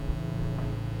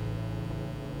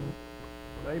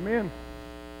Amen.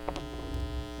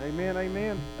 Amen,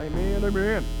 amen, amen, amen.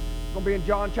 We're going to be in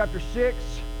John chapter 6.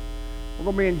 We're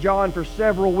going to be in John for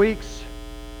several weeks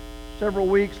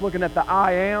looking at the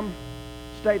I am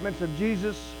statements of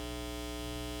Jesus.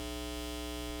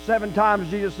 7 times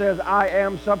Jesus says, I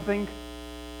am something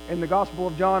in the Gospel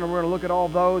of John, and we're going to look at all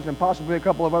those and possibly a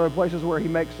couple of other places where he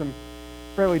makes some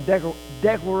fairly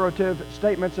declarative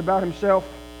statements about himself.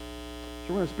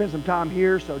 So we're going to spend some time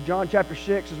here. So John chapter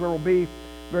 6 is where we'll be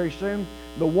very soon.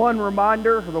 The one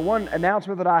reminder, or the one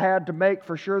announcement that I had to make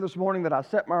for sure this morning that I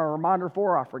set my reminder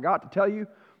for, I forgot to tell you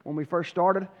when we first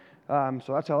started. So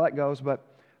that's how that goes. But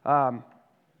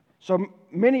so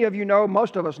many of you know,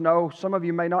 most of us know, some of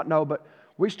you may not know, but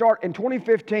we start in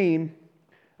 2015.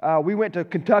 We went to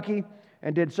Kentucky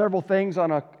and did several things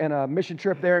on a mission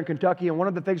trip there in Kentucky. And one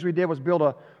of the things we did was build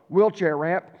a wheelchair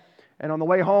ramp. And on the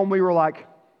way home, we were like,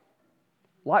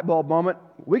 light bulb moment,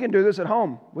 we can do this at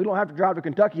home. We don't have to drive to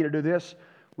Kentucky to do this.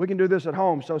 We can do this at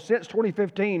home. So since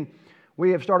 2015, we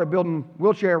have started building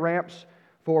wheelchair ramps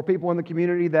for people in the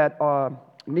community that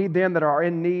need them, that are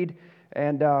in need.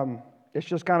 And it's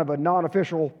just kind of a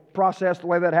non-official process the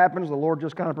way that happens. The Lord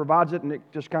just kind of provides it, and it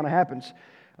just kind of happens.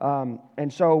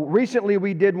 And so recently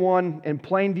we did one in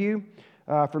Plainview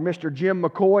for Mr. Jim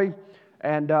McCoy.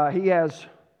 And he has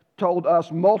told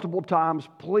us multiple times,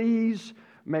 please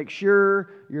make sure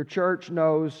your church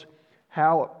knows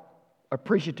how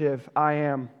appreciative I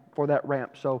am for that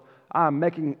ramp. So I'm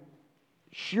making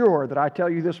sure that I tell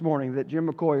you this morning that Jim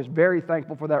McCoy is very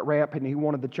thankful for that ramp, and he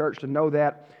wanted the church to know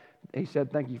that. He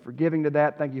said, thank you for giving to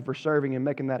that. Thank you for serving and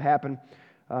making that happen.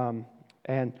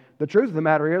 And the truth of the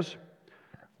matter is,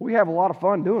 we have a lot of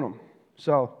fun doing them.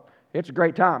 So it's a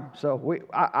great time. So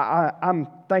I'm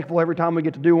thankful every time we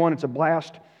get to do one. It's a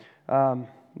blast,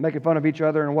 making fun of each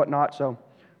other and whatnot. So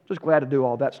just glad to do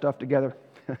all that stuff together.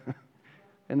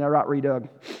 Isn't that right, Doug?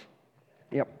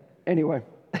 Yep. Anyway,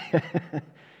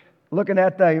 looking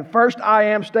at the first I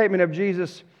am statement of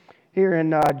Jesus here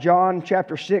in John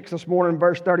chapter 6 this morning,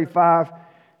 verse 35.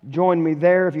 Join me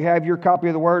there if you have your copy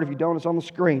of the Word. If you don't, it's on the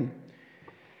screen.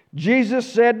 Jesus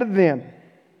said to them,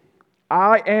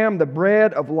 I am the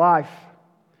bread of life.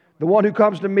 The one who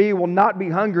comes to me will not be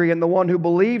hungry, and the one who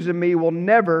believes in me will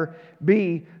never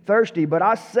be thirsty. But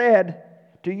I said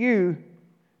to you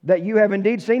that you have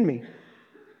indeed seen me,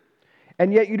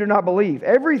 and yet you do not believe.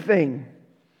 Everything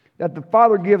that the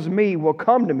Father gives me will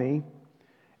come to me,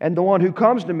 and the one who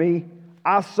comes to me,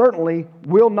 I certainly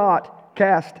will not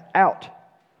cast out.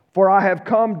 For I have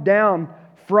come down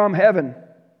from heaven,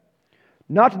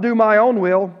 not to do my own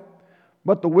will,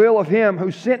 but the will of Him who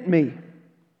sent me.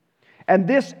 And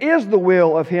this is the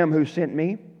will of Him who sent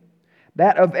me,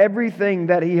 that of everything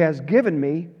that He has given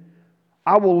me,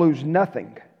 I will lose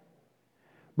nothing,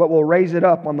 but will raise it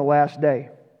up on the last day.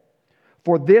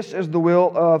 For this is the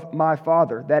will of my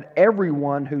Father, that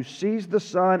everyone who sees the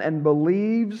Son and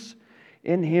believes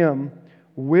in Him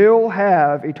will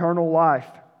have eternal life,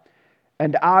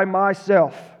 and I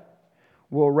myself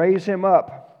will raise him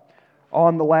up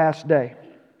on the last day.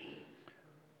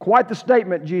 Quite the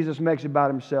statement Jesus makes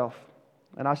about Himself.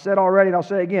 And I said already, and I'll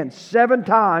say again, 7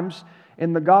 times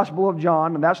in the Gospel of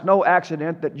John, and that's no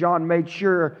accident that John made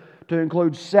sure to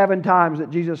include 7 times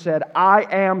that Jesus said, I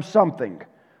am something.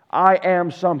 I am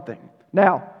something.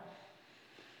 Now,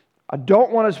 I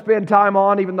don't want to spend time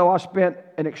on, even though I spent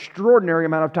an extraordinary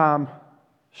amount of time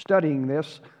studying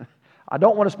this, I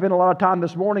don't want to spend a lot of time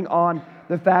this morning on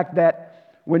the fact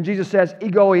that when Jesus says,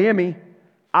 ego eimi,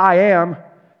 I am,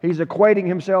 He's equating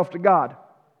Himself to God.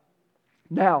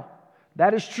 Now,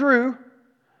 that is true,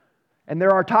 and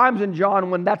there are times in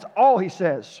John when that's all He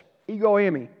says, ego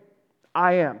eimi,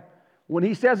 I am. When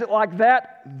He says it like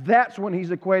that, that's when He's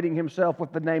equating Himself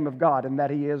with the name of God and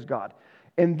that He is God.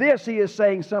 In this, He is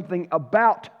saying something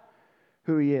about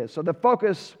who He is. So the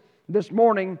focus this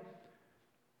morning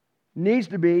needs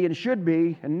to be and should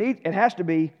be, and it has to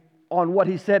be on what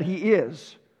He said He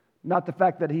is, not the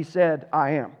fact that He said,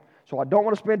 I am. So I don't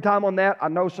want to spend time on that. I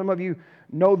know some of you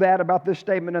know that about this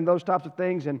statement and those types of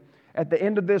things. And at the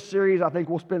end of this series, I think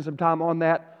we'll spend some time on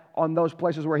that, on those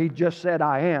places where He just said,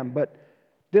 I am. But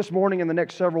this morning and the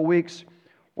next several weeks, I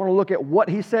want to look at what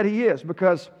He said He is.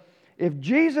 Because if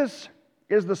Jesus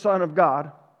is the Son of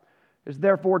God, is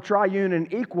therefore triune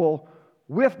and equal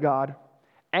with God,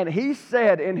 and He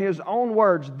said in His own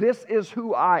words, this is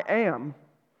who I am,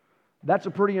 that's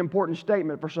a pretty important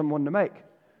statement for someone to make.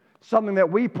 Something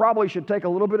that we probably should take a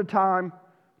little bit of time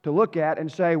to look at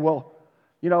and say, well,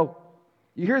 you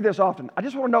hear this often. I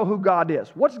just want to know who God is.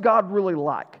 What's God really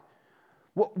like?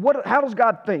 How does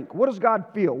God think? What does God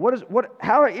feel?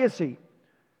 How is He?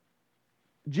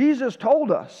 Jesus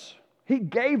told us He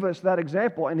gave us that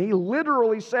example, and He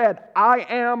literally said, I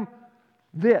am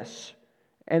this.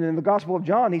 And in the Gospel of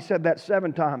John, He said that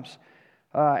 7 times,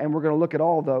 and we're going to look at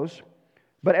all of those.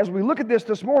 But as we look at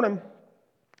this morning,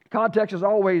 context is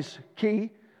always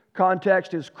key.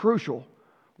 Context is crucial.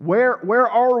 Where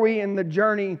are we in the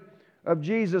journey of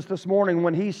Jesus this morning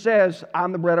when He says,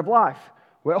 I'm the bread of life?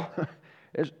 Well,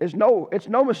 it's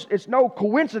no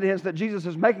coincidence that Jesus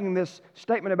is making this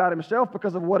statement about Himself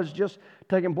because of what has just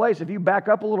taken place. If you back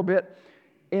up a little bit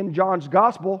in John's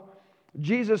Gospel,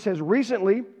 Jesus has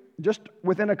recently, just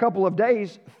within a couple of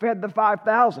days, fed the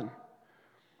 5,000.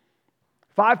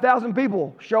 5,000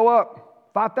 people show up.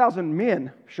 5,000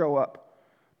 men show up,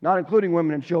 not including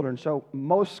women and children. So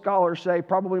most scholars say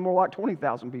probably more like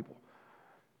 20,000 people.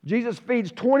 Jesus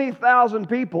feeds 20,000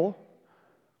 people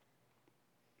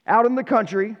out in the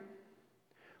country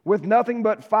with nothing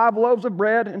but 5 loaves of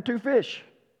bread and 2 fish.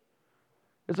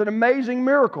 It's an amazing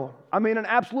miracle. I mean, an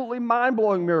absolutely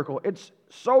mind-blowing miracle. It's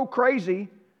so crazy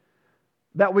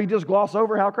that we just gloss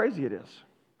over how crazy it is.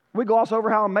 We gloss over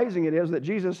how amazing it is that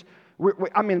Jesus,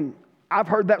 I've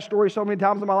heard that story so many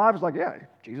times in my life. It's like, yeah,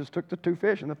 Jesus took the 2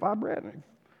 fish and the 5 bread and He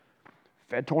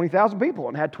fed 20,000 people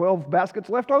and had 12 baskets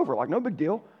left over. Like, no big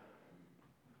deal.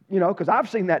 You know, because I've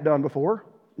seen that done before.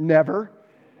 Never.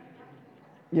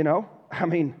 You know,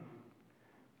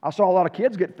 I saw a lot of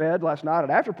kids get fed last night at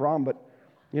After Prom, but,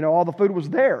 all the food was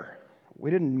there.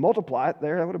 We didn't multiply it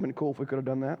there. That would have been cool if we could have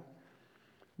done that.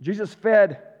 Jesus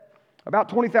fed about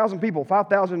 20,000 people,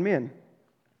 5,000 men.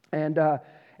 And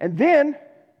then,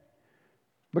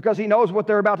 because He knows what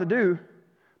they're about to do,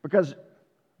 because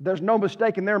there's no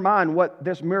mistake in their mind what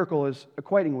this miracle is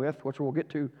equating with, which we'll get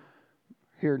to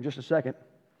here in just a second,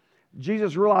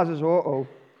 Jesus realizes,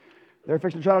 they're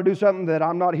fixing to try to do something that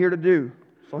I'm not here to do.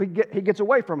 So he gets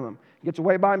away from them. He gets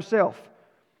away by Himself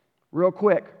real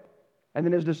quick. And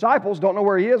then His disciples don't know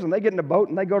where He is, and they get in a boat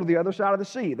and they go to the other side of the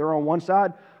sea. They're on one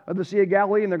side of the Sea of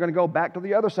Galilee, and they're going to go back to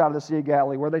the other side of the Sea of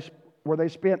Galilee, where they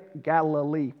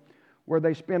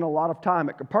spent a lot of time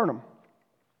at Capernaum.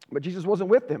 But Jesus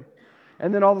wasn't with them.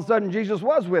 And then all of a sudden, Jesus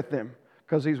was with them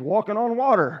because He's walking on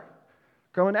water,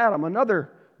 coming at them.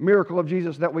 Another miracle of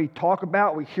Jesus that we talk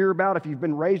about, we hear about. If you've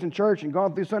been raised in church and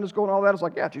gone through Sunday school and all that, it's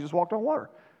like, yeah, Jesus walked on water.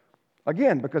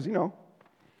 Again, because,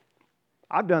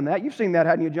 I've done that. You've seen that,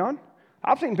 hadn't you, John?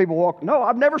 I've seen people walk. No,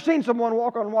 I've never seen someone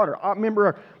walk on water. I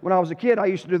remember when I was a kid, I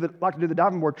used to like to do the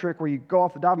diving board trick where you go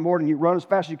off the diving board and you run as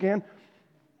fast as you can.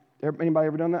 Anybody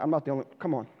ever done that? I'm not the only.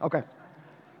 Come on. Okay.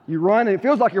 You run and it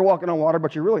feels like you're walking on water,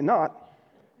 but you're really not.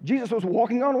 Jesus was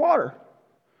walking on water.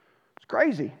 It's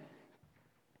crazy.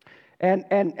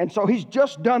 And so He's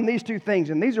just done these 2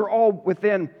 things, and these are all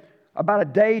within about a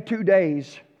day, 2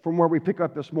 days from where we pick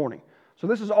up this morning. So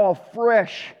this is all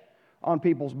fresh on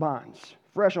people's minds.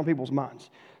 Fresh on people's minds.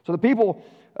 So the people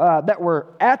that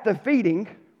were at the feeding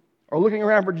are looking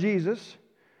around for Jesus.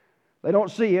 They don't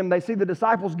see Him. They see the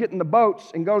disciples get in the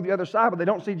boats and go to the other side, but they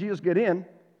don't see Jesus get in.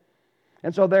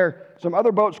 And so some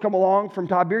other boats come along from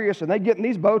Tiberias, and they get in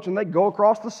these boats and they go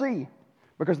across the sea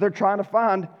because they're trying to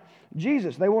find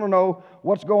Jesus. They want to know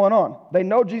what's going on. They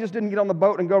know Jesus didn't get on the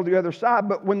boat and go to the other side,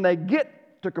 but when they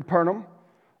get to Capernaum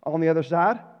on the other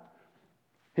side,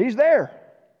 He's there.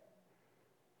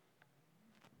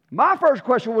 My first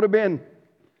question would have been,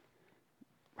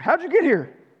 how'd you get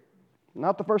here?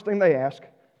 Not the first thing they ask,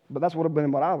 but that's what would have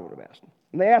been what I would have asked.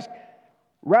 And they ask,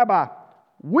 Rabbi,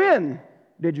 when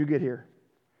did you get here?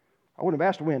 I wouldn't have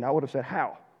asked when. I would have said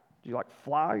how. Did you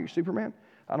fly? Are you Superman?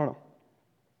 I don't know.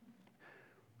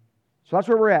 So that's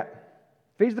where we're at.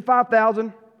 Feeds the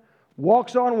 5,000,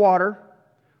 walks on water.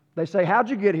 They say, how'd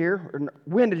you get here? Or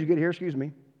when did you get here? Excuse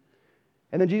me.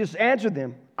 And then Jesus answered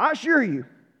them, I assure you.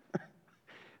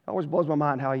 It always blows my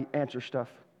mind how He answers stuff.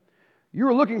 You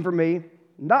were looking for me,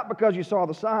 not because you saw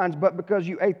the signs, but because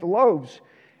you ate the loaves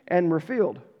and were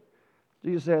filled.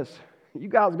 Jesus says, you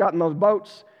guys got in those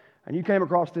boats and you came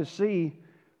across this sea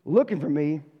looking for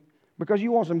me because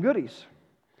you want some goodies.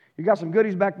 You got some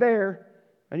goodies back there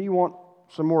and you want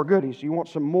some more goodies. You want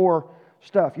some more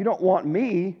stuff. You don't want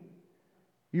me.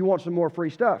 You want some more free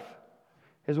stuff,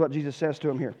 is what Jesus says to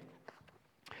him here.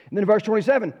 And then in verse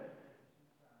 27,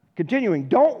 continuing,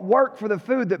 don't work for the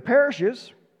food that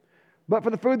perishes, but for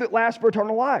the food that lasts for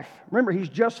eternal life. Remember, He's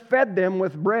just fed them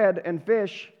with bread and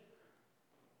fish.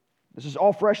 This is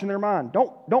all fresh in their mind.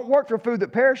 Don't work for food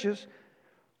that perishes,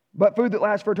 but food that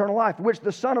lasts for eternal life, which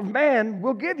the Son of Man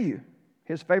will give you.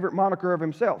 His favorite moniker of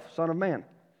Himself, Son of Man.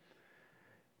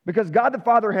 Because God the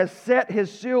Father has set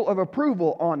His seal of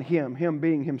approval on Him, Him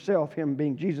being Himself, Him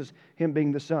being Jesus, Him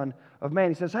being the Son of Man.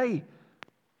 He says, hey,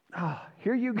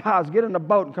 here you guys get in a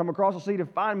boat and come across the sea to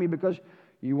find me because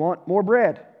You want more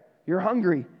bread. You're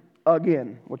hungry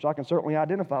again, which I can certainly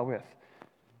identify with.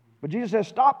 But Jesus says,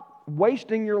 stop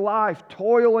wasting your life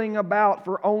toiling about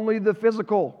for only the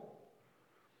physical.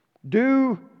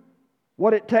 Do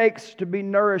what it takes to be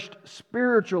nourished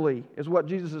spiritually, is what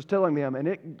Jesus is telling them. And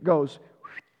it goes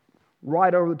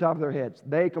right over the top of their heads.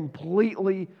 They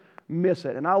completely miss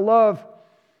it. And I love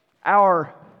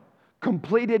our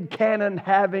completed canon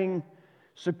having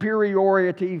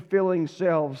superiority filling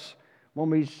selves when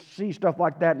we see stuff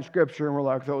like that in Scripture and we're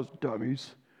like, those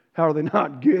dummies, how do they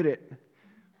not get it?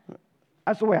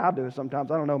 That's the way I do it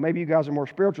sometimes. I don't know, maybe you guys are more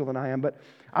spiritual than I am, but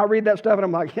I read that stuff and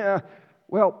I'm like, yeah,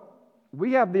 well,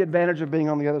 we have the advantage of being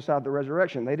on the other side of the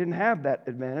resurrection. They didn't have that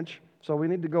advantage, so we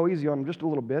need to go easy on them just a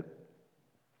little bit.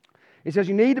 He says,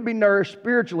 you need to be nourished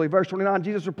spiritually. Verse 29,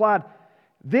 Jesus replied,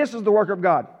 this is the work of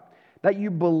God, that you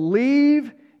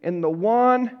believe in the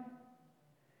one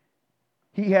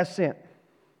He has sent.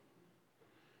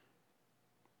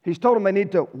 He's told them they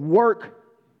need to work.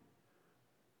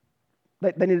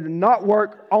 They need to not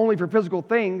work only for physical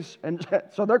things. And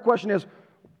so their question is,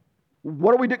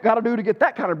 what do we got to do to get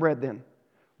that kind of bread then?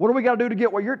 What do we got to do to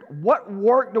get what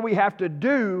work do we have to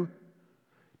do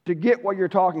to get what you're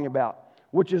talking about?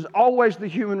 Which is always the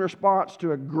human response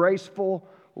to a graceful,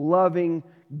 loving,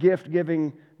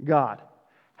 gift-giving God.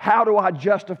 How do I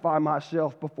justify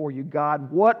myself before you,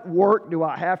 God? What work do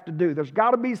I have to do? There's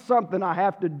got to be something I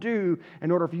have to do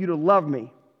in order for you to love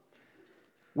me.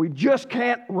 We just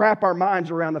can't wrap our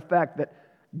minds around the fact that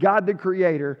God the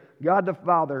Creator, God the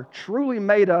Father, truly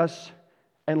made us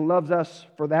and loves us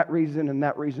for that reason and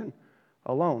that reason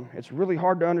alone. It's really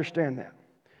hard to understand that.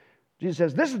 Jesus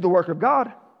says, this is the work of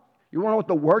God. You want to know what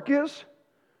the work is?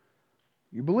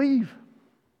 You believe.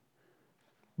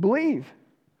 Believe.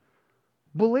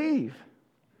 Believe.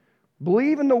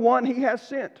 Believe in the one He has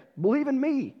sent. Believe in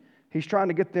me. He's trying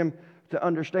to get them to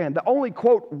understand. The only,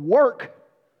 quote, work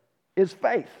is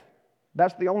faith.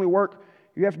 That's the only work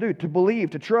you have to do. To believe,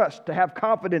 to trust, to have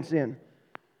confidence in.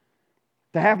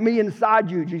 To have me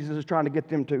inside you, Jesus is trying to get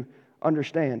them to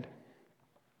understand.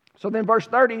 So then verse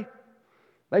 30,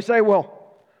 they say, well,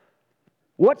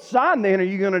 what sign then are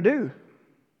you going to do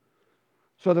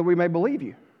so that we may believe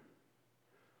you?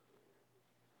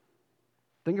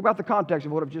 Think about the context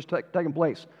of what has just taken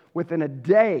place. Within a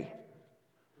day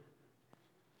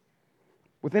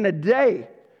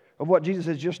of what Jesus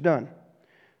has just done.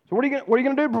 So what are you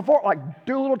going to do before? Like,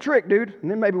 do a little trick, dude, and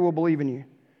then maybe we'll believe in you.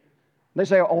 They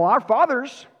say, oh, our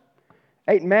fathers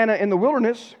ate manna in the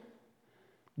wilderness,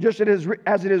 just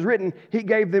as it is written, He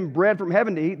gave them bread from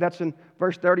heaven to eat. That's in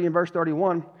verse 30 and verse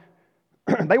 31.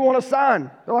 They want a sign.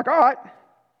 They're like, all right,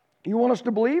 you want us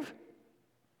to believe?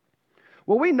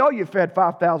 Well, we know you fed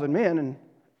 5,000 men and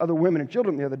other women and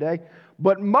children the other day,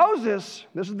 but Moses,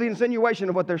 this is the insinuation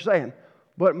of what they're saying,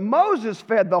 but Moses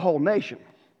fed the whole nation.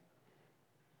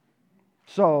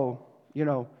 So,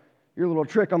 your little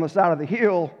trick on the side of the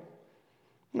hill,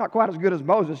 not quite as good as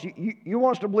Moses. You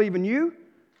want us to believe in you?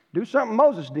 Do something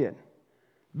Moses did.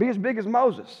 Be as big as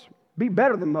Moses. Be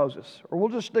better than Moses, or we'll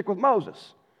just stick with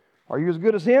Moses. Are you as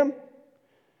good as him?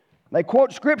 They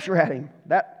quote Scripture at him.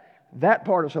 That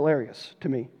part is hilarious to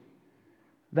me.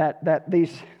 That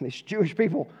these Jewish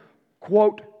people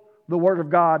quote the Word of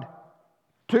God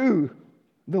to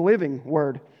the living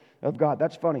Word of God.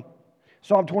 That's funny.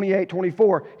 Psalm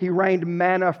 28:24. He rained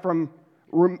manna for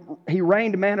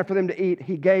them to eat.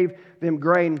 He gave them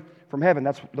grain from heaven.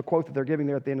 That's the quote that they're giving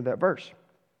there at the end of that verse.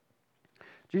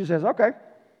 Jesus says, okay.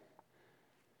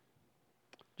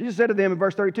 Jesus said to them in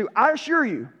verse 32, I assure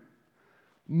you,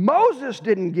 Moses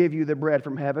didn't give you the bread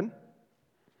from heaven,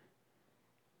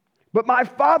 but my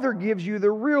Father gives you the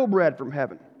real bread from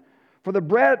heaven. For the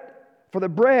bread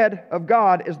of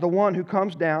God is the one who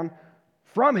comes down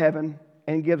from heaven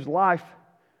and gives life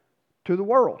to the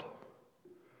world.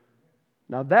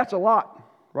 Now that's a lot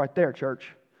right there, church.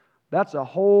 That's a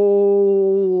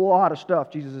whole lot of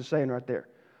stuff Jesus is saying right there.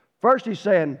 First He's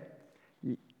saying,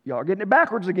 y'all are getting it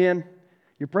backwards again.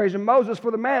 You're praising Moses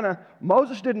for the manna.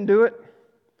 Moses didn't do it.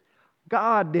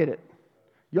 God did it.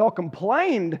 Y'all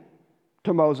complained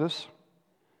to Moses,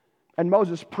 and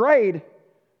Moses prayed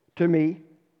to me,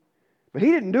 but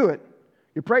he didn't do it.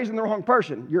 You're praising the wrong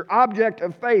person. Your object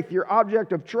of faith, your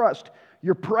object of trust,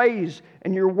 your praise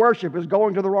and your worship is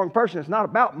going to the wrong person. It's not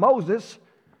about Moses.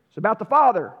 It's about the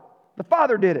Father. The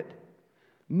Father did it.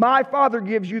 My Father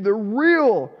gives you the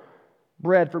real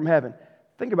bread from heaven.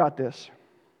 Think about this.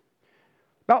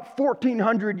 About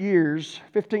 1,400 years,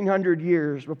 1,500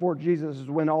 years before Jesus is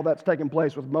when all that's taking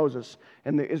place with Moses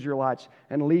and the Israelites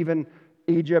and leaving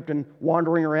Egypt and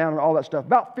wandering around and all that stuff.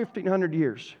 About 1,500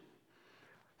 years.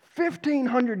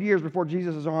 1,500 years before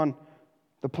Jesus is on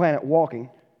the planet walking,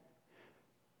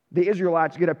 the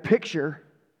Israelites get a picture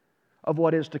of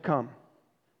what is to come.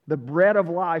 The bread of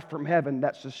life from heaven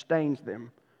that sustains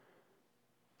them.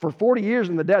 For 40 years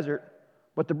in the desert,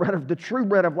 but the true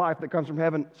bread of life that comes from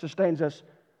heaven sustains us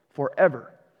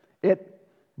forever. It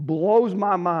blows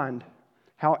my mind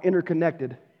how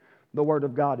interconnected the Word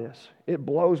of God is. It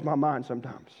blows my mind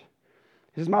sometimes.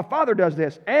 He says, my Father does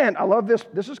this. And I love this.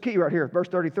 This is key right here. Verse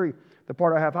 33, the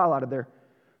part I have highlighted there.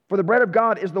 For the bread of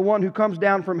God is the one who comes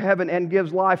down from heaven and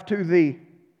gives life to the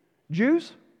Jews.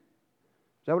 Is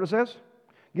that what it says?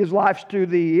 Gives life to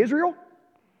the Israel?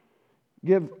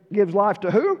 Gives life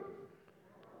to who?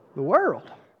 The world.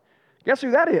 Guess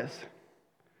who that is?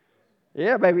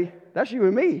 Yeah, baby. That's you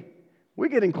and me. We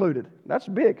get included. That's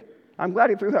big. I'm glad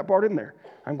he threw that part in there.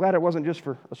 I'm glad it wasn't just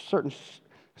for a certain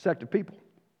sect of people.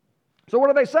 So what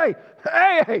do they say?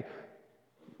 Hey,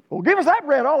 well, give us that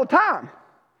bread all the time.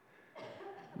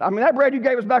 I mean, that bread you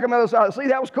gave us back on the other side of the sea,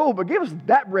 that was cool, but give us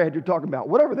that bread you're talking about.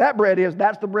 Whatever that bread is,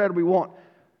 that's the bread we want.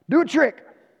 Do a trick.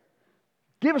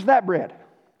 Give us that bread.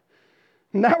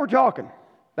 Now we're talking.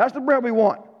 That's the bread we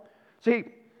want. See,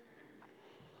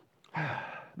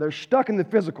 they're stuck in the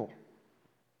physical.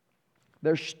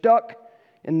 They're stuck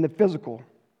in the physical.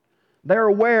 They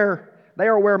are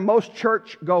where most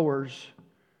church goers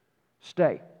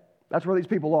stay. That's where these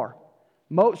people are.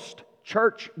 Most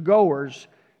church goers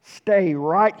stay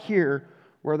right here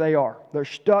where they are. They're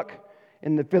stuck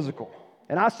in the physical.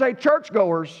 And I say church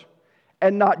goers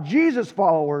and not Jesus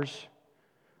followers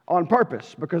on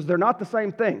purpose, because they're not the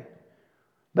same thing.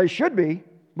 They should be,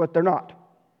 but they're not.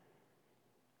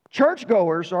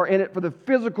 Churchgoers are in it for the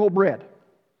physical bread.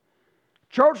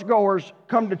 Churchgoers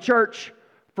come to church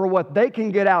for what they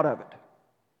can get out of it.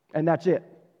 And that's it.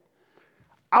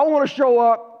 I want to show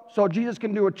up so Jesus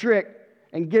can do a trick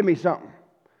and give me something.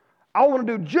 I want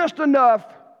to do just enough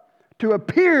to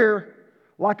appear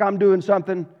like I'm doing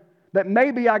something that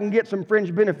maybe I can get some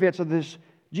fringe benefits of this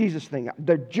Jesus thing.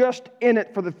 They're just in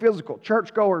it for the physical.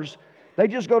 Churchgoers, they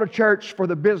just go to church for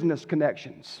the business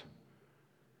connections.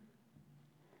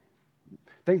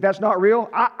 Think that's not real?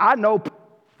 I know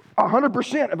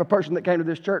 100% of a person that came to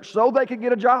this church so they could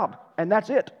get a job, and that's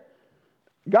it.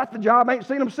 Got the job, ain't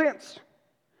seen them since.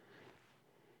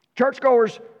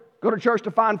 Churchgoers go to church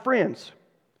to find friends.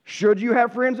 Should you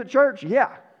have friends at church?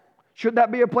 Yeah. Should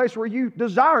that be a place where you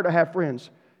desire to have friends?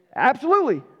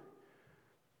 Absolutely.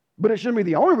 But it shouldn't be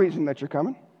the only reason that you're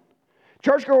coming.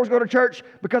 Churchgoers go to church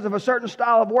because of a certain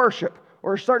style of worship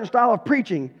or a certain style of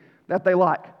preaching that they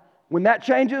like. When that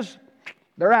changes,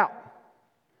 they're out.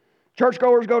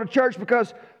 Churchgoers go to church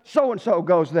because so-and-so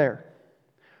goes there.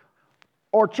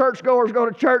 Or churchgoers go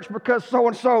to church because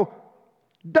so-and-so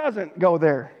doesn't go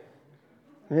there.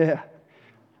 Yeah.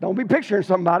 Don't be picturing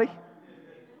somebody.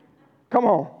 Come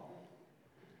on.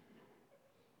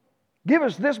 Give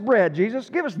us this bread, Jesus.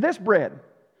 Give us this bread.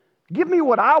 Give me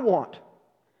what I want.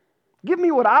 Give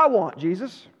me what I want,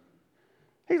 Jesus.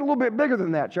 He's a little bit bigger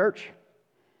than that, church.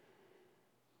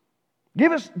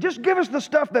 Just give us the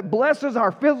stuff that blesses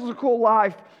our physical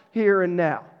life here and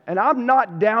now. And I'm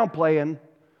not downplaying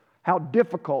how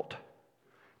difficult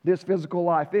this physical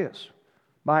life is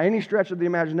by any stretch of the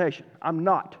imagination. I'm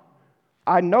not.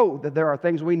 I know that there are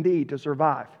things we need to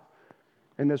survive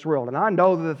in this world. And I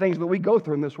know that the things that we go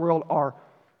through in this world are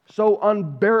so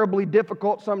unbearably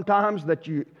difficult sometimes that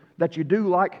you do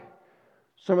like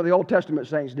some of the Old Testament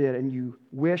saints did, and you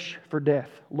wish for death.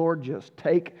 Lord, just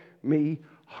take me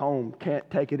home. Can't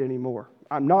take it anymore.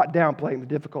 I'm not downplaying the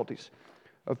difficulties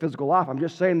of physical life. I'm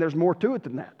just saying there's more to it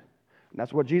than that. And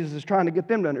that's what Jesus is trying to get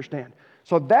them to understand.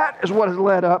 So that is what has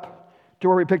led up to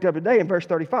where we picked up today in verse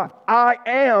 35. I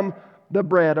am the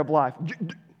bread of life.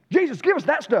 Jesus, give us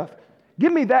that stuff.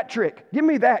 Give me that trick. Give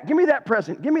me that. Give me that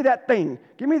present. Give me that thing.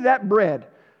 Give me that bread.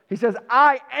 He says,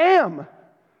 I am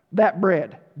that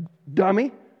bread.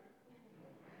 Dummy.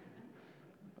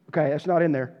 Okay, that's not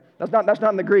in there. That's not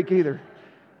in the Greek either.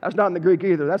 That's not in the Greek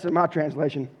either. That's in my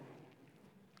translation.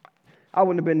 I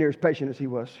wouldn't have been near as patient as he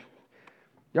was.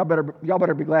 Y'all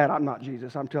better be glad I'm not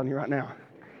Jesus. I'm telling you right now.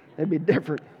 It'd be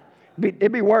different.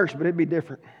 It'd be worse, but it'd be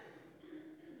different.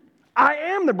 I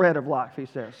am the bread of life, he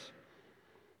says.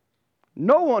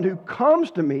 No one who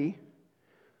comes to me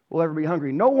will ever be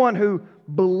hungry. No one who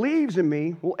believes in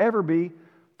me will ever be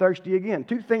thirsty again.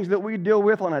 Two things that we deal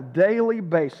with on a daily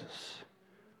basis.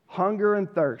 Hunger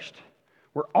and thirst.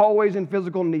 We're always in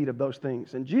physical need of those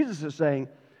things. And Jesus is saying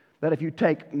that if you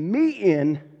take me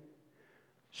in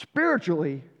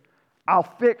spiritually, I'll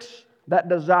fix that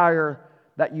desire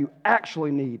that you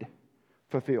actually need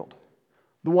fulfilled.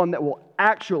 The one that will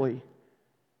actually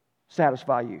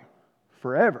satisfy you.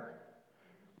 forever.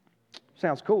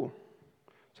 Sounds cool.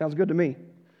 Sounds good to me.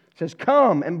 It says,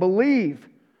 come and believe.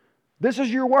 This is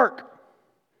your work.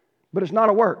 But it's not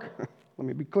a work. Let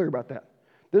me be clear about that.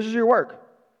 This is your work.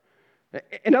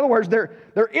 In other words, there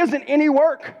isn't any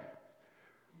work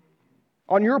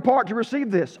on your part to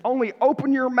receive this. Only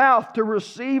open your mouth to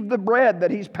receive the bread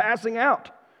that He's passing out.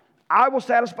 I will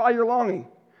satisfy your longing.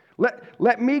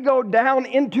 Let me go down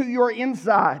into your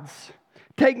insides.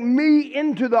 Take me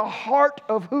into the heart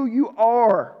of who you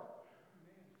are.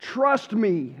 Trust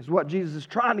me is what Jesus is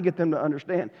trying to get them to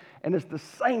understand. And it's the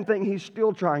same thing He's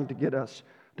still trying to get us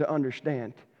to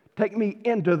understand. Take me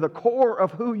into the core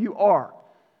of who you are.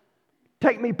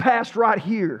 Take me past right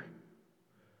here.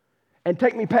 And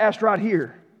take me past right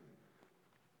here.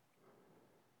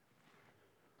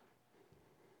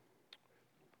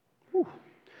 Whew.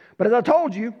 But as I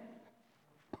told you,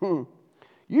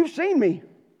 you've seen me.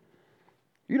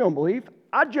 You don't believe.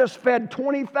 I just fed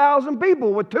 20,000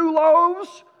 people with 2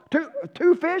 loaves,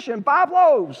 two fish and 5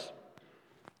 loaves.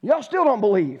 Y'all still don't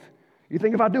believe. You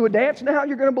think if I do a dance now,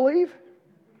 you're going to believe?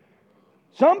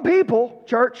 Some people,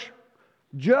 church,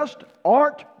 just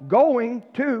aren't going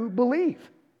to believe.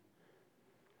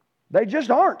 They just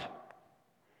aren't.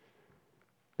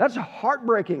 That's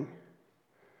heartbreaking.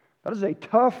 That is a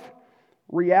tough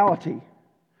reality.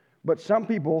 But some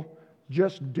people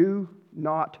just do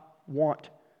not want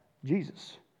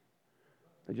Jesus.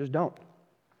 They just don't.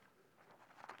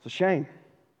 It's a shame.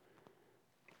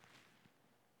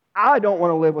 I don't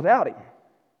want to live without Him.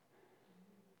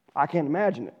 I can't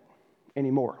imagine it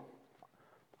anymore.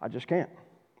 I just can't.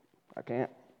 I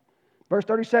can't. Verse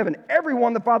 37,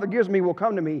 everyone the Father gives me will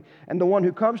come to me, and the one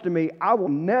who comes to me I will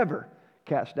never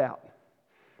cast out.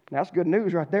 Now, that's good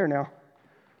news right there now.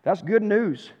 That's good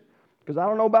news. Because I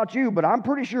don't know about you, but I'm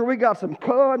pretty sure we got some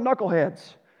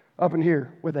knuckleheads up in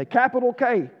here with a capital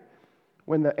K.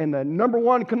 And the number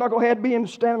one knucklehead being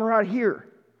standing right here.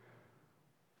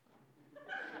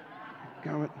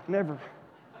 Never.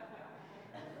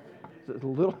 It's a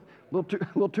little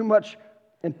too much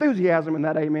enthusiasm in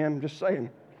that amen, I'm just saying.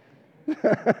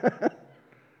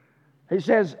 He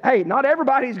says, hey, not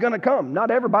everybody's going to come.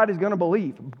 Not everybody's going to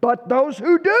believe. But those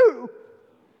who do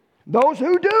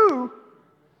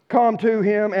come to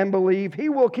Him and believe, He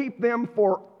will keep them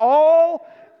for all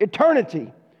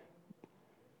eternity.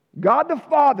 God the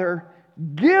Father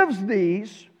gives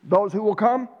those who will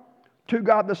come, to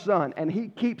God the Son, and He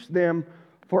keeps them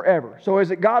forever. So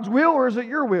is it God's will or is it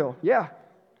your will? Yeah.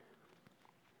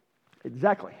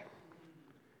 Exactly.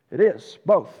 It is.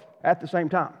 Both at the same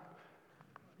time.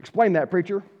 Explain that,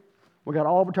 preacher. We got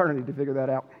all of eternity to figure that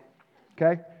out.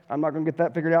 Okay? I'm not going to get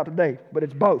that figured out today, but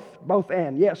it's both. Both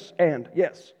and. Yes, and.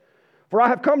 Yes. For I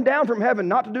have come down from heaven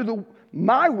not to do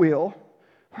my will.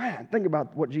 Man, think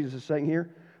about what Jesus is saying here.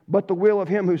 But the will of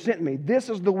Him who sent me. This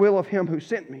is the will of Him who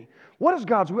sent me. What is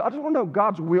God's will? I just want to know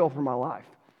God's will for my life.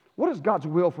 What is God's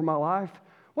will for my life?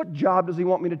 What job does He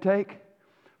want me to take?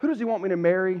 Who does He want me to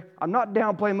marry? I'm not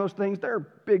downplaying those things. They're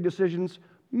big decisions.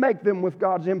 Make them with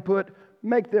God's input.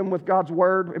 Make them with God's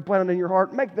word implanted in your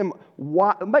heart. Make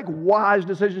wise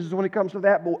decisions when it comes to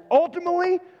that. But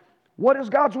ultimately, what is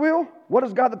God's will? What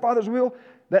is God the Father's will?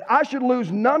 That I should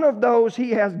lose none of those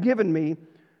He has given me,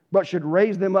 but should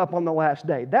raise them up on the last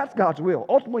day. That's God's will.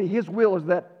 Ultimately, His will is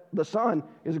that the Son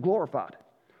is glorified.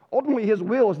 Ultimately, His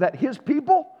will is that His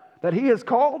people that He has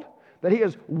called, that He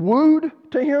has wooed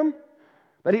to Him,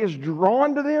 that He has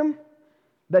drawn to them,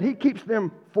 that He keeps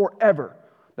them forever,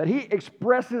 that He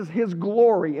expresses His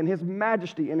glory and His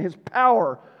majesty and His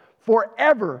power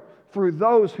forever through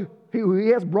those who He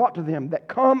has brought to them that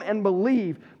come and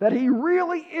believe that He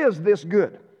really is this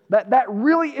good, that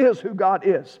really is who God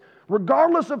is.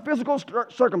 Regardless of physical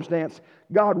circumstance,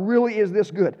 God really is this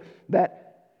good,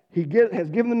 that He has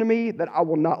given them to me, that I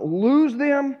will not lose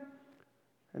them,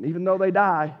 and even though they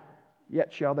die,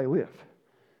 yet shall they live.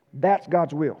 That's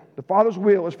God's will. The Father's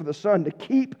will is for the Son to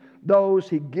keep those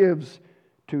He gives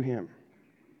to Him.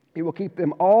 He will keep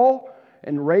them all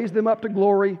and raise them up to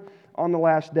glory on the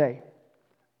last day.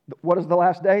 What is the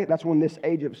last day? That's when this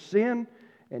age of sin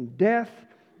and death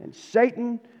and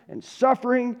Satan and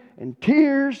suffering and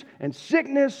tears and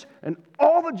sickness and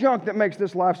all the junk that makes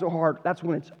this life so hard, that's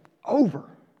when it's over.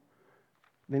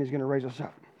 Then He's going to raise us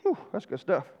up. Whew, that's good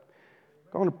stuff.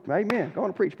 Amen. Go on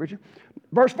to preach, preacher.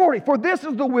 Verse 40, for this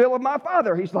is the will of my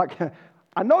Father. He's like,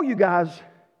 I know you guys.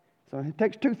 So it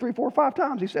takes 2, 3, 4, 5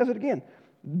 times. He says it again.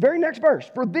 Very next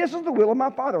verse. For this is the will of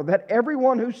my Father, that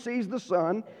everyone who sees the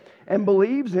Son and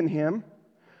believes in Him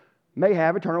may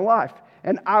have eternal life.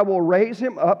 And I will raise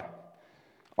him up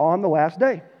on the last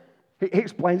day. He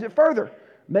explains it further,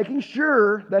 making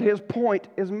sure that his point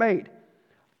is made.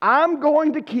 I'm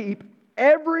going to keep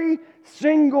every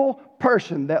single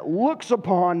person that looks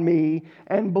upon me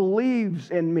and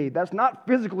believes in me. That's not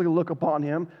physically look upon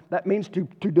him. That means to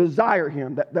desire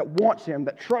him, that wants him,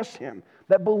 that trusts him,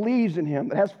 that believes in him,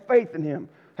 that has faith in him,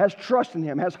 has trust in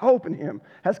him, has hope in him,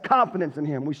 has confidence in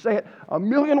him. We say it a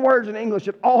million words in English.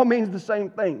 It all means the same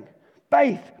thing.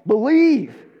 Faith,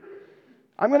 believe.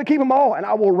 I'm going to keep them all, and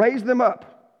I will raise them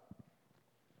up.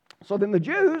 So then the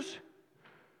Jews,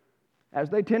 as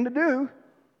they tend to do,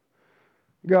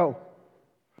 go,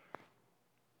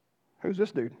 who's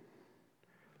this dude?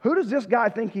 Who does this guy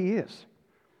think he is?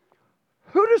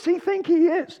 Who does he think he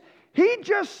is? He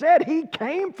just said he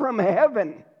came from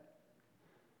heaven.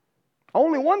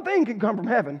 Only one thing can come from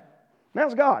heaven, and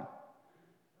that's God.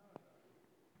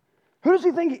 Who does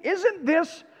he think? Isn't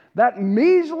this that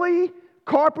measly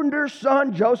carpenter's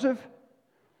son, Joseph?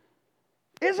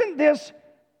 Isn't this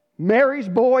Mary's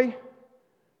boy?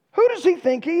 Who does he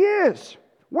think he is?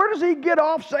 Where does he get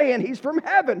off saying he's from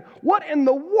heaven? What in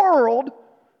the world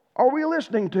are we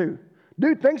listening to?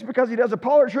 Dude thinks because he does a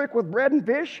parlor trick with bread and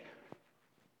fish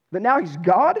that now he's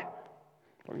God?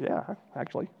 Well, yeah,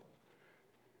 actually.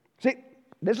 See,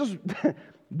 this is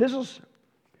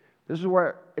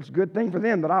where it's a good thing for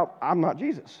them that I'm not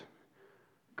Jesus.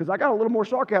 Because I got a little more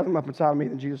sarcasm up inside of me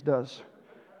than Jesus does.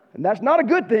 And that's not a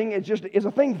good thing, it's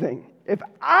a thing. If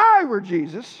I were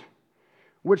Jesus,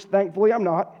 which thankfully I'm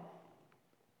not.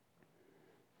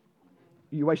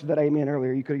 You wasted that amen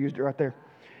earlier. You could have used it right there.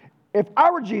 If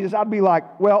I were Jesus, I'd be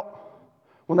like, well,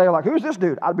 when they're like, who's this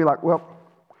dude? I'd be like, well,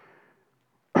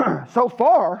 so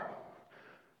far,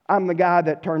 I'm the guy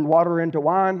that turned water into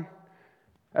wine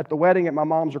at the wedding at my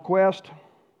mom's request.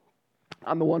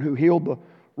 I'm the one who healed the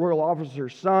royal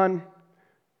officer's son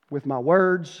with my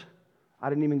words. I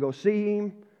didn't even go see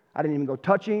him. I didn't even go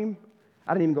touch him.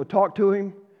 I didn't even go talk to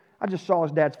him. I just saw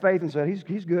his dad's faith and said,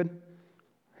 he's good.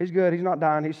 He's good. He's not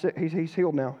dying. He's sick. He's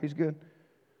healed now. He's good.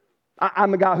 I'm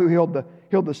the guy who healed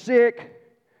the sick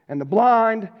and the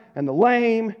blind and the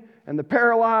lame and the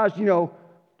paralyzed. You know,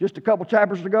 just a couple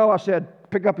chapters ago, I said,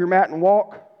 pick up your mat and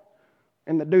walk.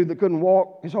 And the dude that couldn't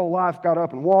walk his whole life got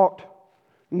up and walked.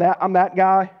 I'm that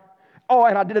guy. Oh,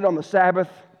 and I did it on the Sabbath,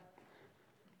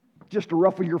 just to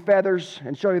ruffle your feathers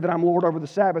and show you that I'm Lord over the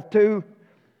Sabbath too.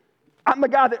 I'm the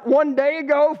guy that one day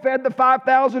ago fed the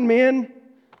 5,000 men,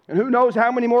 and who knows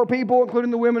how many more people, including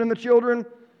the women and the children,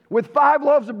 with 5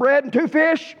 loaves of bread and 2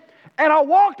 fish, and I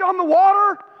walked on the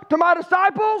water to my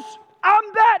disciples. I'm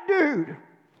that dude.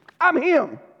 I'm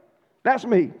him. That's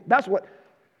me. That's what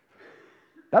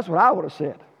I would have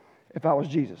said if I was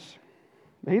Jesus.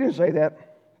 But he didn't say that.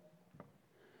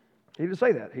 He didn't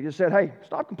say that. He just said, hey,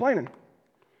 stop complaining.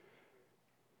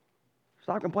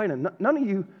 Stop complaining.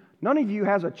 None of you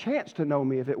has a chance to know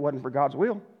me if it wasn't for God's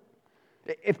will.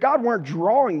 If God weren't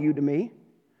drawing you to me,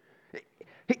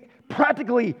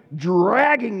 practically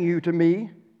dragging you to me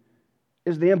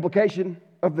is the implication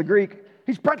of the Greek.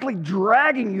 He's practically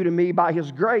dragging you to me by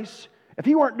His grace. If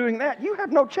He weren't doing that, you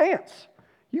have no chance.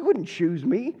 You wouldn't choose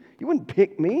me. You wouldn't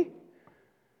pick me.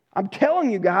 I'm telling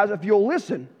you guys, if you'll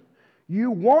listen, you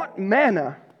want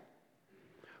manna.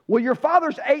 Well, your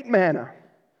fathers ate manna,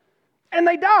 and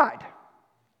they died.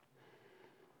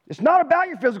 It's not about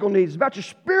your physical needs. It's about your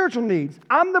spiritual needs.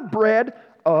 I'm the bread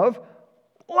of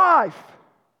life.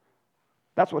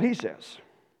 That's what He says.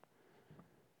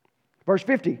 Verse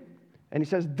 50, and He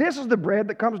says, this is the bread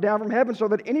that comes down from heaven so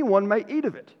that anyone may eat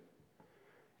of it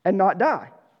and not die.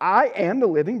 I am the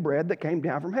living bread that came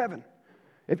down from heaven.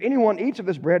 If anyone eats of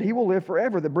this bread, he will live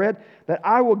forever. The bread that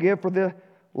I will give for the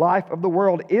life of the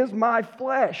world is my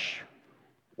flesh.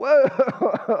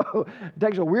 Whoa, it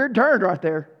takes a weird turn right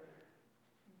there.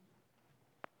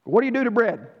 What do you do to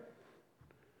bread?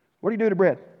 What do you do to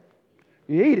bread?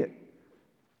 You eat it.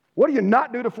 What do you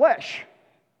not do to flesh?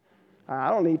 I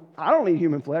don't eat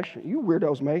human flesh. You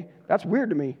weirdos may. That's weird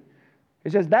to me. He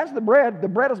says, that's the bread. The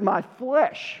bread is my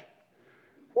flesh.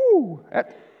 Woo!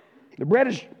 The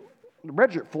bread's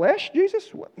your flesh,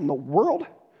 Jesus? What in the world?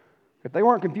 If they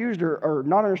weren't confused or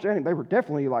not understanding, they were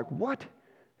definitely like, what?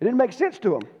 It didn't make sense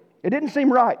to them. It didn't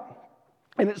seem right.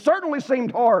 And it certainly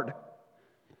seemed hard.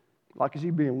 Like, is He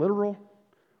being literal?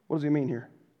 What does He mean here?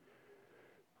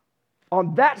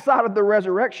 On that side of the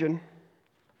resurrection,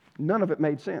 none of it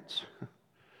made sense.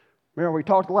 Remember, we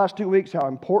talked the last 2 weeks how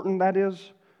important that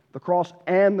is, the cross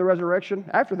and the resurrection.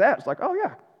 After that, it's like, oh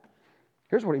yeah,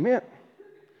 here's what He meant.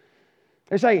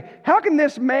 They say, how can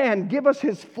this man give us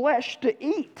his flesh to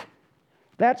eat?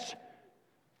 That's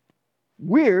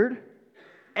weird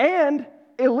and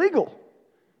illegal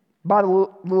by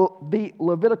the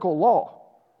Levitical law.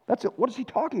 That's it. What is He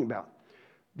talking about?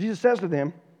 Jesus says to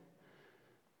them,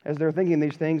 as they're thinking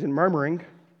these things and murmuring,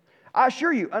 I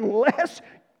assure you, unless,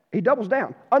 he doubles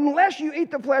down, unless you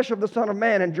eat the flesh of the Son of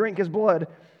Man and drink his blood,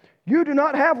 you do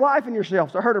not have life in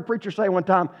yourselves. I heard a preacher say one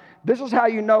time, this is how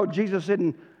you know Jesus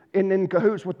isn't in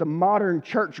cahoots with the modern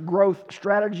church growth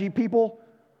strategy people,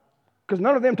 because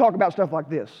none of them talk about stuff like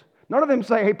this. None of them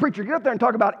say, hey, preacher, get up there and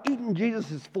talk about eating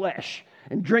Jesus' flesh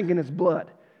and drinking his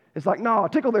blood. It's like, no,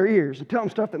 tickle their ears and tell them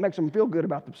stuff that makes them feel good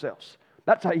about themselves.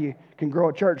 That's how you can grow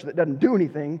a church that doesn't do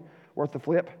anything worth the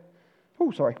flip.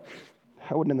 Oh, sorry.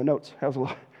 I wasn't in the notes. That was a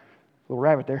little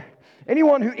rabbit there.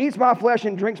 Anyone who eats my flesh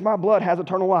and drinks my blood has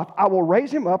eternal life. I will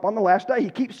raise him up on the last day. He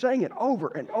keeps saying it over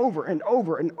and over and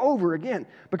over and over again,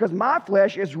 because my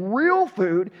flesh is real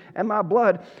food and my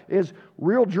blood is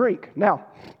real drink. Now,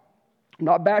 I'm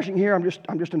not bashing here. I'm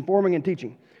just informing and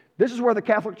teaching. This is where the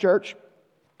Catholic Church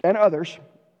and others,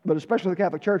 but especially the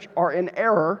Catholic Church, are in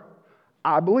error,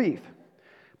 I believe.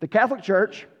 The Catholic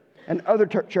Church and other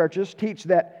churches teach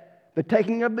that the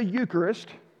taking of the Eucharist,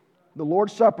 the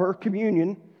Lord's Supper,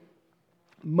 communion,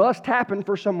 must happen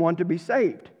for someone to be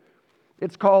saved.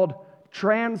 It's called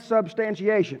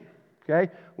transubstantiation,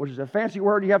 okay, which is a fancy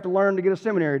word you have to learn to get a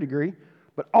seminary degree.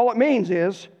 But all it means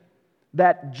is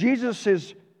that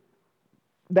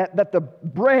that the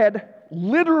bread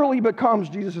literally becomes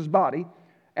Jesus' body,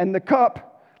 and the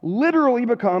cup literally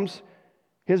becomes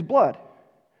his blood.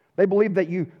 They believe that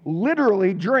you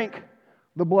literally drink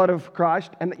the blood of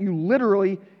Christ and that you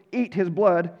literally eat his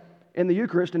blood in the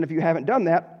Eucharist, and if you haven't done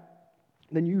that,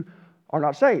 then you are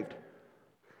not saved.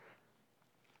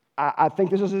 I think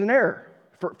this is an error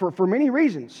for many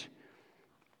reasons.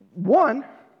 One,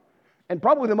 and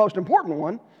probably the most important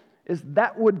one, is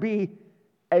that would be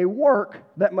a work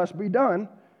that must be done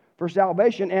for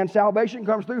salvation, and salvation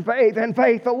comes through faith, and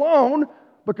faith alone,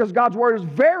 because God's Word is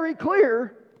very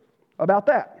clear about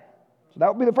that. So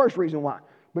that would be the first reason why.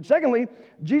 But secondly,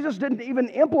 Jesus didn't even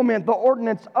implement the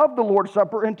ordinance of the Lord's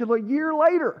Supper until a year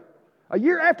later. A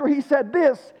year after he said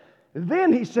this,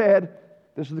 then he said,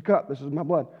 this is the cup, this is my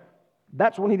blood.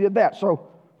 That's when he did that. So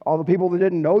all the people that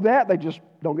didn't know that, they just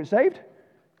don't get saved?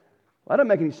 Well, that doesn't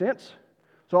make any sense.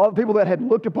 So all the people that had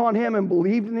looked upon him and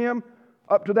believed in him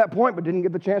up to that point but didn't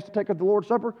get the chance to take up the Lord's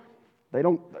Supper, they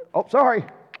don't, oh, sorry,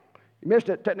 you missed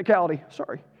it, technicality,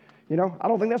 sorry. You know, I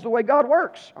don't think that's the way God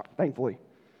works, thankfully.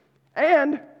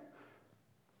 And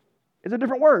it's a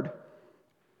different word.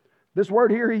 This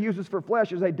word here he uses for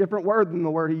flesh is a different word than the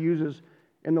word he uses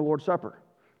in the Lord's Supper.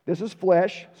 This is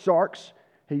flesh, sarx.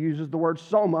 He uses the word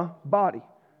soma, body.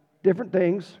 Different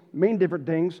things mean different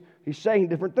things. He's saying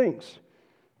different things.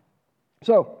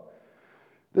 So,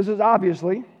 this is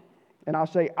obviously, and I'll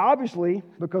say obviously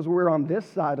because we're on this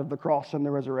side of the cross and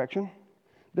the resurrection,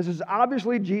 this is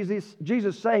obviously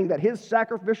Jesus saying that his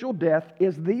sacrificial death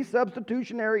is the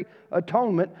substitutionary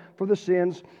atonement for the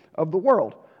sins of the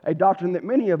world. A doctrine that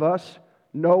many of us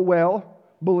know well,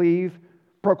 believe,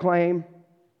 proclaim,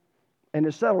 and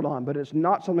is settled on. But it's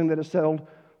not something that is settled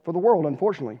for the world,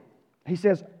 unfortunately. He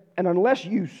says, and unless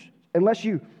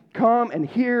you come and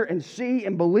hear and see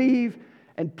and believe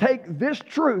and take this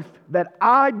truth that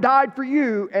I died for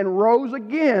you and rose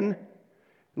again,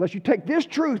 unless you take this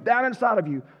truth down inside of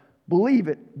you, believe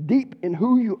it deep in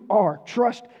who you are,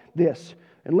 trust this.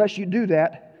 Unless you do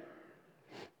that,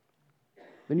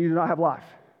 then you do not have life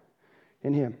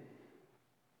in him.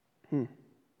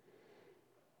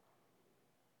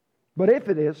 But if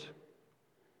this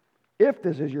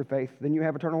is your faith, then you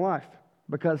have eternal life,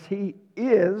 because he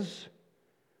is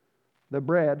the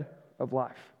bread of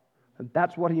life. And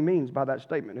that's what he means by that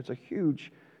statement. It's a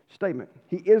huge statement.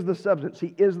 He is the substance.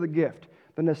 He is the gift,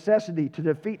 the necessity to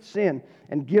defeat sin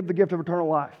and give the gift of eternal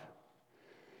life.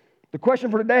 The question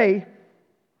for today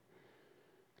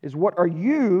is, what are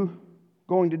you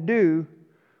going to do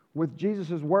with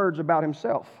Jesus' words about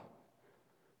himself?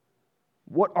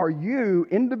 What are you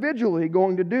individually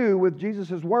going to do with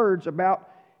Jesus' words about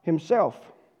himself?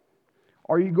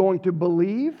 Are you going to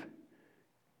believe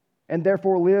and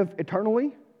therefore live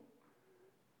eternally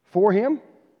for him?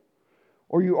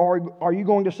 Or are you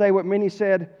going to say what many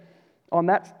said on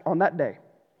that day?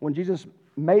 When Jesus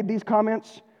made these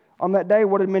comments on that day,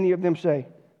 what did many of them say?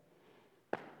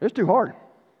 It's too hard.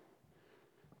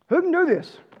 Who can do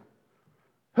this?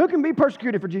 Who can be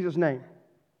persecuted for Jesus' name?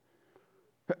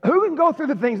 Who can go through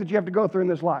the things that you have to go through in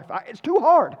this life? It's too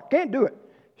hard. Can't do it.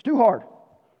 It's too hard.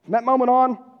 From that moment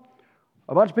on,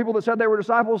 a bunch of people that said they were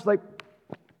disciples, they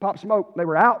popped smoke. They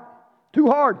were out. Too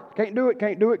hard. Can't do it,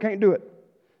 can't do it, can't do it.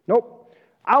 Nope.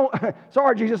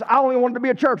 Sorry, Jesus, I only wanted to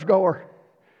be a churchgoer.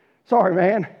 Sorry,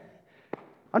 man.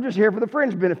 I'm just here for the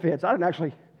fringe benefits. I didn't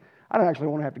actually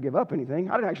want to have to give up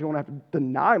anything. I didn't actually want to have to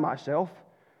deny myself.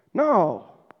 No.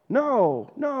 No,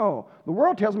 no. The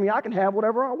world tells me I can have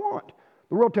whatever I want.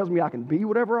 The world tells me I can be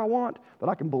whatever I want, that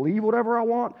I can believe whatever I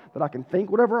want, that I can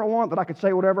think whatever I want, that I can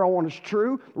say whatever I want is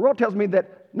true. The world tells me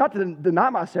that, not to deny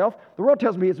myself, the world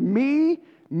tells me it's me,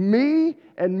 me,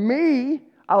 and me.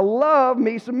 I love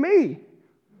me some me.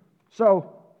 So,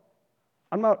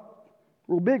 I'm not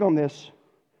real big on this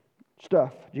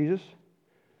stuff, Jesus.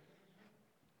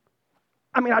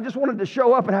 I mean, I just wanted to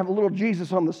show up and have a little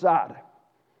Jesus on the side.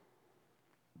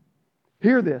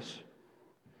 Hear this.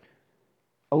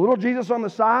 A little Jesus on the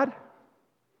side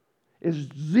is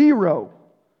zero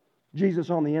Jesus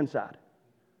on the inside.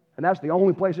 And that's the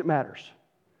only place it matters.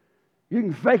 You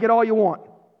can fake it all you want.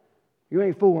 You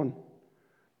ain't fooling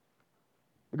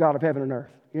the God of heaven and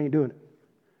earth. You ain't doing it.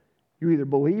 You either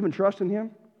believe and trust in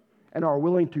Him and are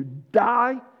willing to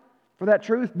die for that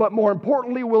truth, but more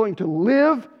importantly, willing to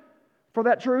live for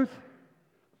that truth,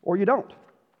 or you don't.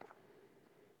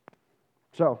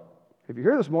 So, if you're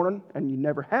here this morning and you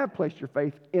never have placed your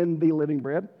faith in the living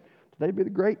bread, today would be the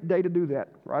great day to do that,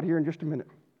 right here in just a minute.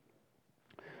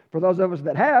 For those of us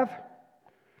that have,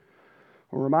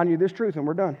 we'll remind you of this truth and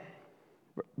we're done.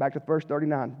 Back to verse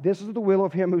 39. This is the will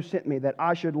of Him who sent me, that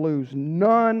I should lose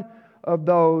none of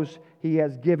those He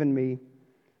has given me,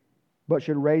 but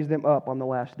should raise them up on the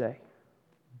last day.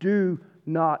 Do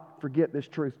not forget this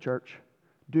truth, church.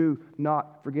 Do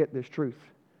not forget this truth.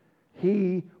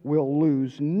 He will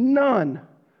lose none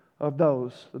of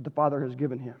those that the Father has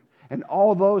given Him. And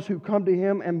all those who come to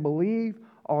Him and believe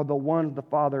are the ones the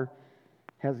Father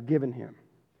has given Him.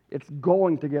 It's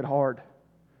going to get hard.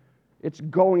 It's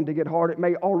going to get hard. It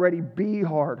may already be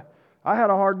hard. I had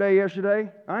a hard day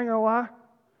yesterday. I ain't gonna lie.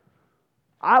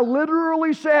 I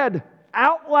literally said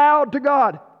out loud to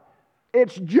God,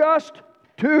 it's just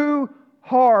too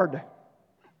hard.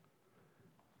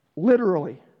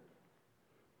 Literally.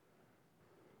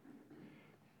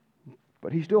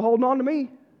 But He's still holding on to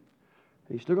me.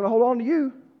 He's still going to hold on to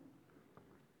you.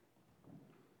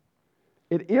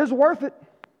 It is worth it,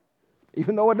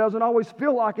 even though it doesn't always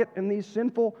feel like it in these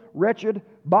sinful, wretched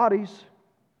bodies.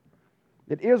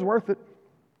 It is worth it.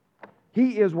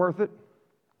 He is worth it.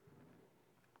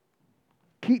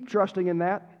 Keep trusting in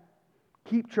that.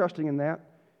 Keep trusting in that.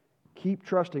 Keep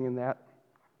trusting in that.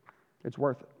 It's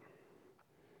worth it.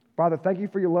 Father, thank You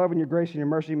for Your love and Your grace and Your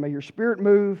mercy. May Your Spirit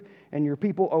move and Your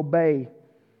people obey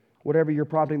whatever You're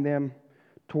prompting them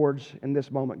towards in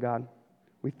this moment, God.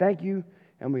 We thank You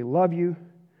and we love You.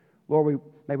 Lord,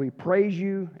 may we praise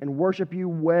You and worship You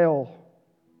well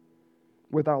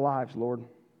with our lives, Lord.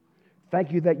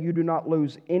 Thank You that You do not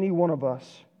lose any one of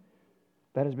us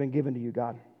that has been given to You,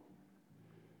 God.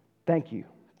 Thank You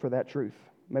for that truth.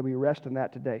 May we rest in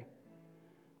that today.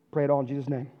 Pray it all in Jesus'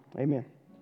 name. Amen.